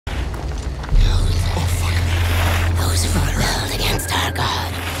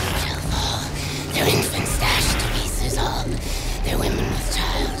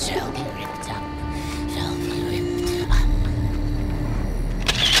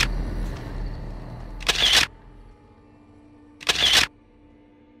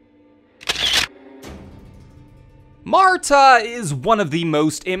Marta is one of the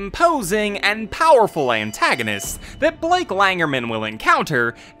most imposing and powerful antagonists that Blake Langerman will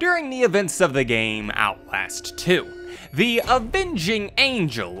encounter during the events of the game Outlast 2. The Avenging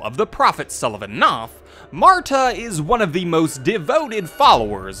Angel of the Prophet Sullivan Knoth, Marta is one of the most devoted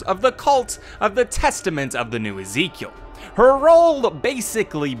followers of the cult of the Testament of the New Ezekiel, her role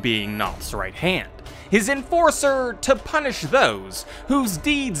basically being Knoth's right hand, his enforcer to punish those whose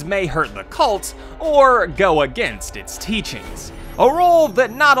deeds may hurt the cult or go against its teachings. A role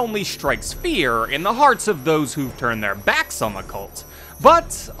that not only strikes fear in the hearts of those who've turned their backs on the cult,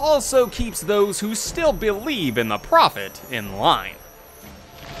 but also keeps those who still believe in the Prophet in line.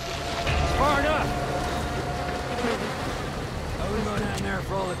 Far enough! I wouldn't go down there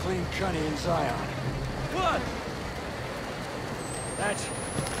for all the clean cunny in Zion. What? That's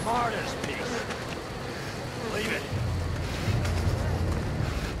Marta's piece. Leave it.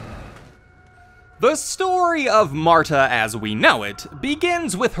 The story of Marta as we know it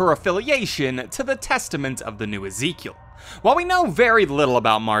begins with her affiliation to the Testament of the New Ezekiel. While we know very little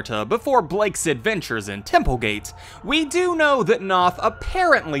about Marta before Blake's adventures in Templegate, we do know that Knoth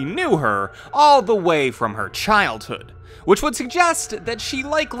apparently knew her all the way from her childhood, which would suggest that she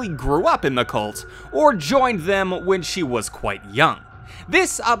likely grew up in the cult or joined them when she was quite young.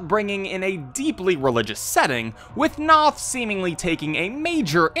 This upbringing in a deeply religious setting, with Knoth seemingly taking a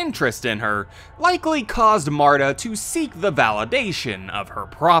major interest in her, likely caused Marta to seek the validation of her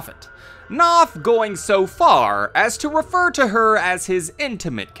prophet, Knoth going so far as to refer to her as his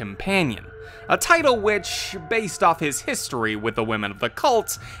intimate companion, a title which, based off his history with the women of the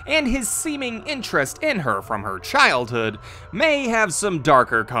cult and his seeming interest in her from her childhood, may have some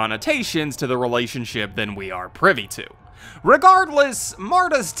darker connotations to the relationship than we are privy to. Regardless,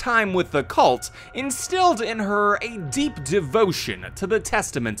 Marta's time with the cult instilled in her a deep devotion to the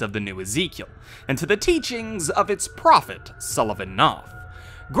Testament of the New Ezekiel, and to the teachings of its prophet, Sullivan Knoth.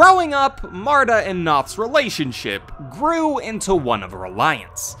 Growing up, Marta and Knoth's relationship grew into one of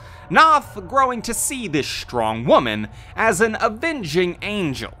reliance, Knoth growing to see this strong woman as an avenging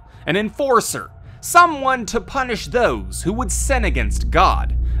angel, an enforcer, someone to punish those who would sin against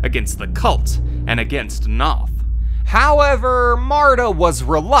God, against the cult, and against Knoth. However, Marta was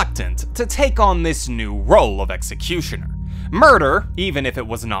reluctant to take on this new role of executioner. Murder, even if it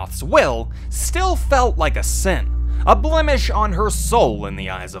was Knoth's will, still felt like a sin, a blemish on her soul in the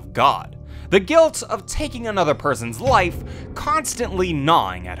eyes of God. The guilt of taking another person's life constantly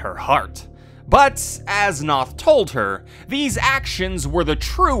gnawing at her heart. But, as Knoth told her, these actions were the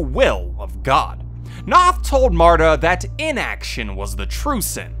true will of God. Knoth told Marta that inaction was the true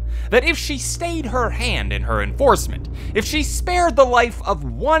sin, that if she stayed her hand in her enforcement, if she spared the life of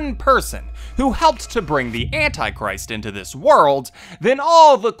one person who helped to bring the Antichrist into this world, then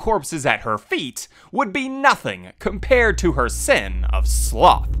all the corpses at her feet would be nothing compared to her sin of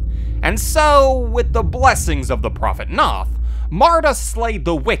sloth. And so, with the blessings of the Prophet Knoth, Marta slayed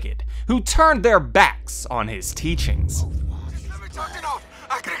the wicked who turned their backs on his teachings. Let me talk to Knoth.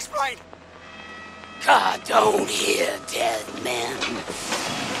 I can explain. God don't hear dead men.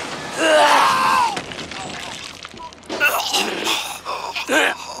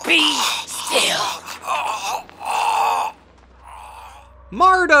 Be still.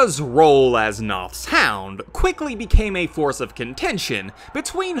 Marta's role as Knoth's hound quickly became a force of contention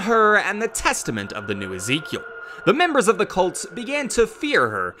between her and the Testament of the New Ezekiel. The members of the cult began to fear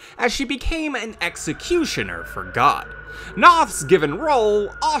her as she became an executioner for God. Knoth's given role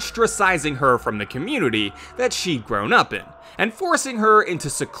ostracizing her from the community that she'd grown up in, and forcing her into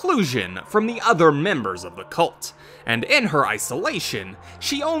seclusion from the other members of the cult. And in her isolation,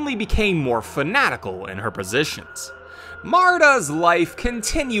 she only became more fanatical in her positions. Marta's life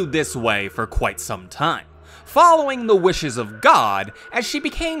continued this way for quite some time, following the wishes of God as she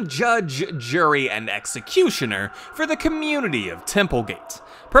became judge, jury, and executioner for the community of Templegate,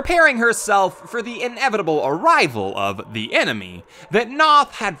 preparing herself for the inevitable arrival of the enemy that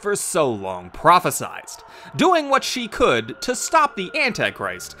Knoth had for so long prophesied, doing what she could to stop the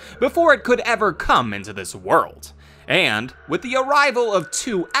Antichrist before it could ever come into this world. And, with the arrival of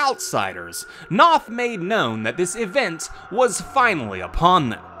two outsiders, Knoth made known that this event was finally upon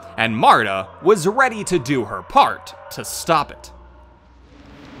them, and Marta was ready to do her part to stop it.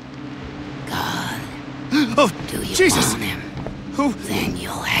 God, Oh, do you Jesus! want him? Who? Then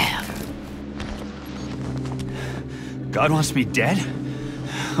you'll have him. God wants me dead?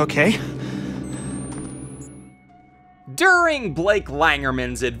 Okay. During Blake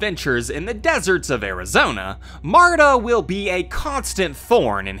Langerman's adventures in the deserts of Arizona, Marta will be a constant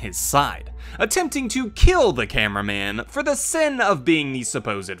thorn in his side, attempting to kill the cameraman for the sin of being the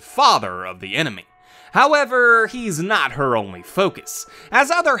supposed father of the enemy. However, he's not her only focus, as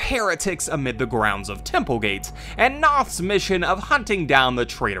other heretics amid the grounds of Templegate and Knoth's mission of hunting down the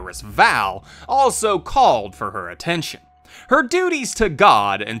traitorous Val also called for her attention. Her duties to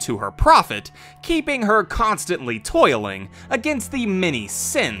God and to her prophet, keeping her constantly toiling against the many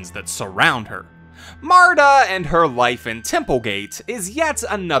sins that surround her. Marta and her life in Templegate is yet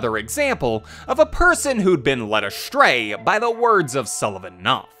another example of a person who'd been led astray by the words of Sullivan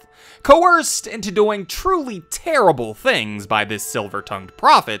Knoth. Coerced into doing truly terrible things by this silver-tongued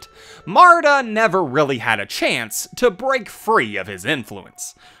prophet, Marta never really had a chance to break free of his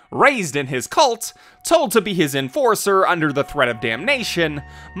influence. Raised in his cult, told to be his enforcer under the threat of damnation,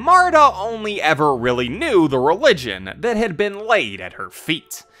 Marta only ever really knew the religion that had been laid at her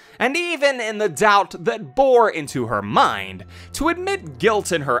feet. And even in the doubt that bore into her mind, to admit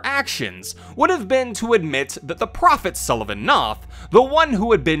guilt in her actions would have been to admit that the Prophet Sullivan Knoth, the one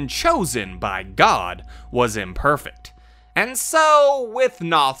who had been chosen by God, was imperfect. And so, with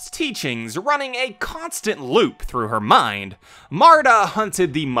Knoth's teachings running a constant loop through her mind, Marta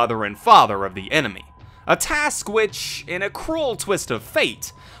hunted the mother and father of the enemy, a task which, in a cruel twist of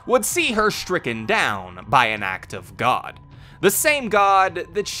fate, would see her stricken down by an act of God. The same God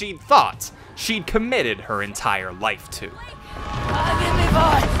that she'd thought she'd committed her entire life to. God, give me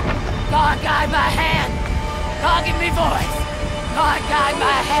voice! God, guide my hand! God, give me voice! God, guide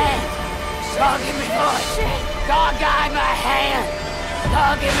my hand! God, give me voice! God, guide my hand!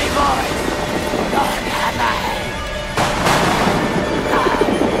 God, give me voice! God, guide my hand!